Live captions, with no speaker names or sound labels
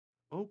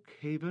Oak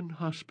Haven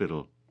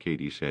Hospital,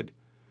 Katie said.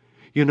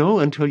 You know,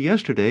 until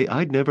yesterday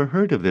I'd never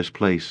heard of this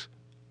place.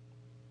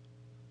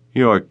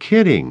 You're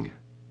kidding.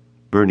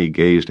 Bernie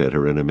gazed at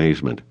her in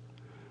amazement.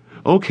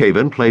 Oak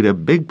Haven played a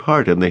big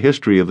part in the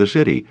history of the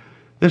city.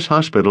 This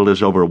hospital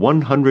is over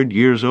 100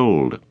 years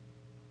old.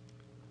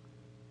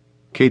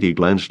 Katie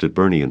glanced at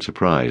Bernie in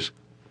surprise.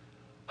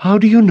 How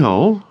do you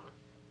know?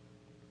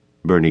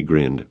 Bernie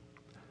grinned.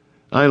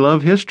 I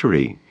love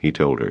history, he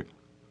told her.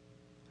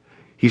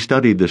 He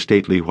studied the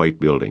stately white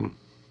building.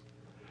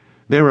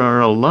 There are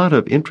a lot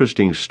of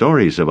interesting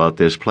stories about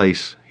this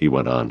place, he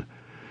went on.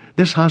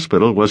 This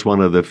hospital was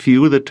one of the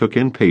few that took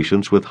in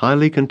patients with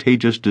highly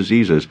contagious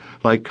diseases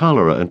like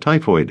cholera and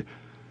typhoid.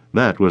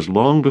 That was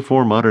long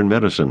before modern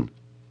medicine.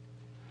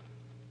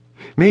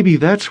 Maybe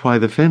that's why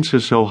the fence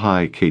is so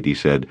high, Katie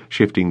said,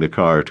 shifting the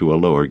car to a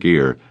lower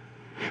gear.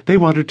 They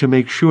wanted to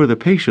make sure the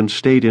patients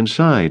stayed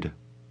inside.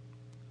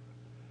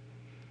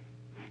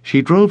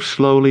 She drove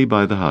slowly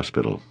by the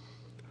hospital.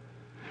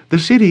 The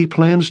city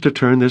plans to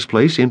turn this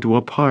place into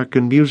a park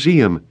and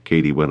museum,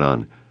 Katie went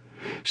on.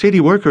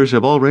 City workers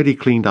have already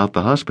cleaned out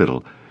the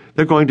hospital.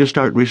 They're going to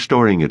start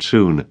restoring it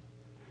soon.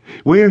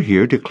 We're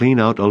here to clean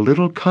out a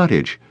little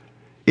cottage.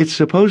 It's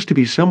supposed to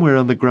be somewhere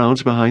on the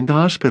grounds behind the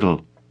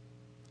hospital.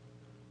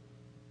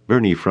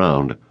 Bernie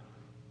frowned.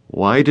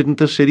 Why didn't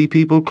the city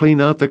people clean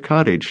out the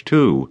cottage,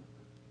 too?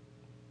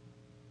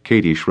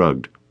 Katie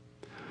shrugged.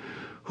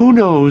 Who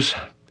knows?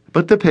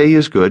 But the pay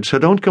is good, so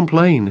don't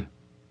complain.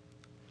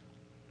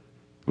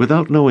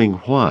 Without knowing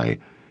why,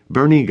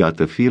 Bernie got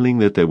the feeling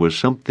that there was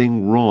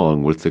something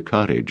wrong with the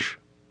cottage.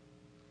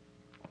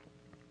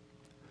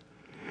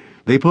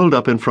 They pulled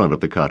up in front of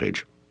the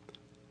cottage.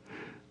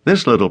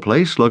 This little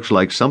place looks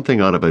like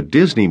something out of a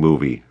Disney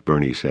movie,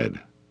 Bernie said.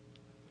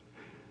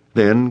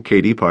 Then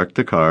Katie parked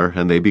the car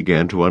and they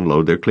began to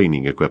unload their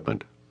cleaning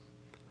equipment.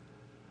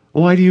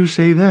 Why do you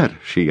say that?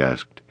 She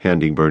asked,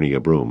 handing Bernie a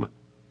broom.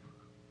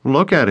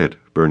 Look at it,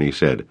 Bernie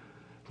said.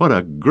 What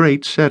a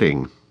great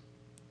setting.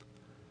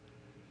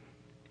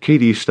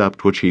 Katie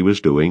stopped what she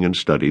was doing and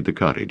studied the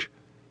cottage.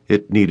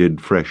 It needed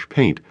fresh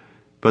paint,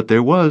 but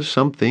there was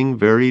something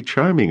very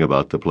charming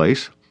about the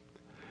place.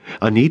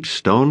 A neat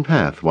stone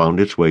path wound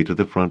its way to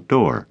the front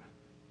door.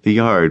 The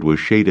yard was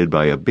shaded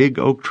by a big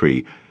oak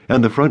tree,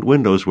 and the front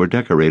windows were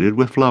decorated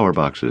with flower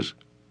boxes.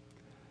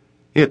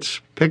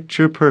 It's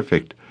picture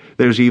perfect.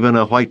 There's even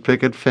a white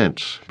picket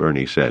fence,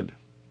 Bernie said.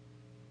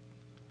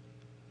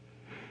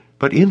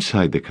 But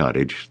inside the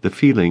cottage, the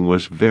feeling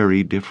was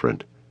very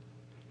different.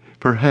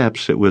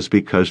 Perhaps it was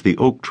because the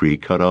oak tree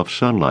cut off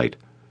sunlight,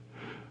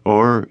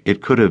 or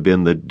it could have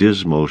been the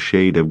dismal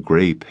shade of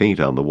gray paint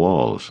on the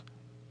walls.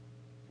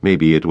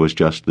 Maybe it was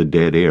just the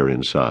dead air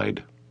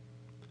inside.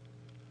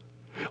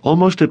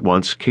 Almost at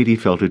once, Katie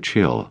felt a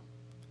chill.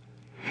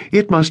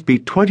 It must be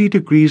 20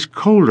 degrees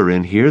colder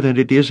in here than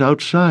it is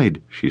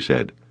outside, she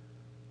said.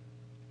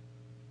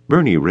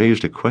 Bernie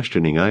raised a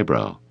questioning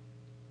eyebrow.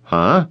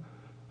 Huh?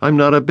 I'm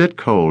not a bit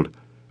cold.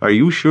 Are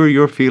you sure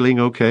you're feeling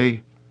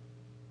okay?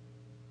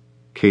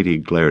 Katie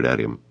glared at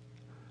him.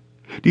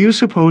 Do you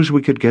suppose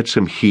we could get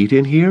some heat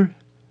in here?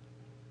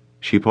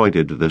 She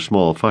pointed to the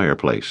small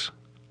fireplace.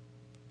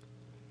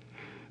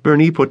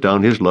 Bernie put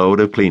down his load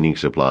of cleaning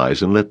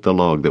supplies and lit the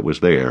log that was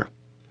there.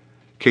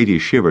 Katie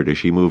shivered as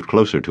she moved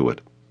closer to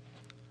it.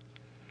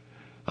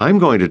 I'm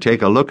going to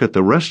take a look at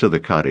the rest of the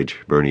cottage,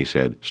 Bernie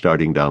said,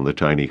 starting down the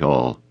tiny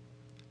hall.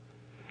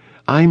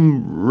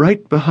 I'm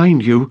right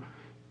behind you,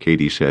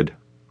 Katie said.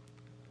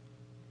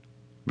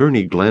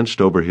 Bernie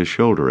glanced over his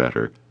shoulder at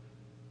her.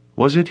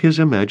 Was it his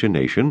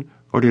imagination,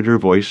 or did her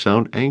voice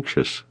sound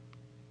anxious?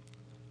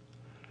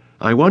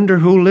 I wonder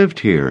who lived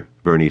here,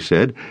 Bernie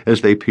said,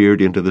 as they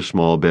peered into the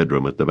small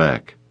bedroom at the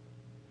back.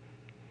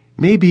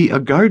 Maybe a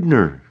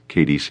gardener,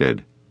 Katie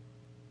said.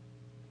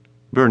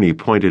 Bernie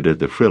pointed at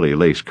the frilly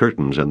lace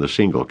curtains and the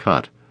single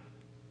cot.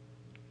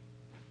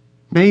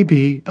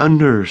 Maybe a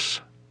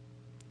nurse.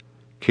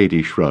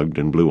 Katie shrugged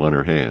and blew on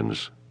her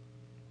hands.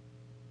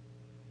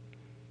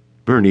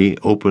 Bernie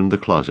opened the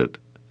closet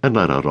and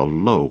let out a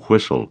low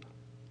whistle.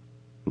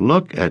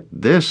 Look at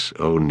this,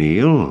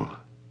 O'Neill.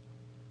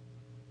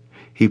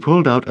 He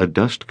pulled out a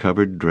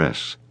dust-covered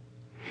dress.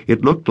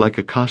 It looked like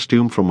a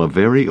costume from a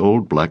very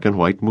old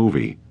black-and-white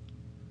movie.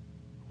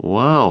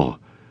 Wow,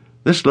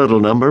 this little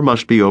number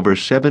must be over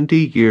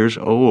 70 years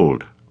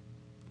old.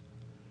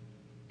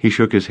 He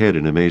shook his head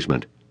in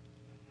amazement.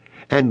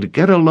 And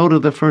get a load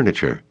of the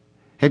furniture.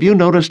 Have you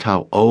noticed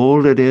how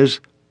old it is?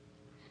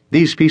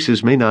 These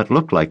pieces may not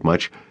look like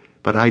much,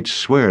 but I'd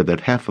swear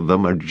that half of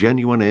them are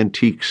genuine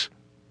antiques.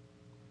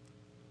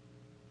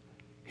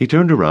 He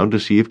turned around to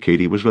see if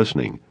Katie was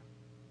listening.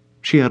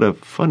 She had a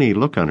funny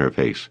look on her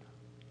face.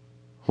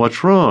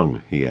 What's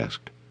wrong? He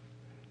asked.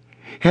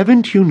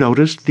 Haven't you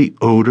noticed the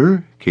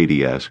odor?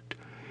 Katie asked.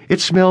 It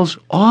smells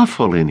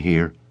awful in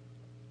here.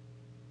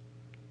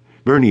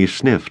 Bernie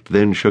sniffed,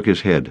 then shook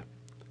his head.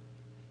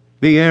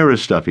 The air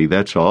is stuffy,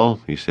 that's all,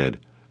 he said.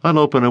 I'll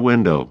open a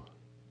window.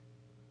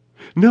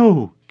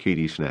 No,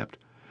 Katie snapped.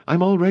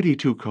 I'm already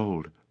too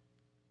cold.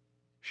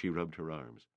 She rubbed her arms.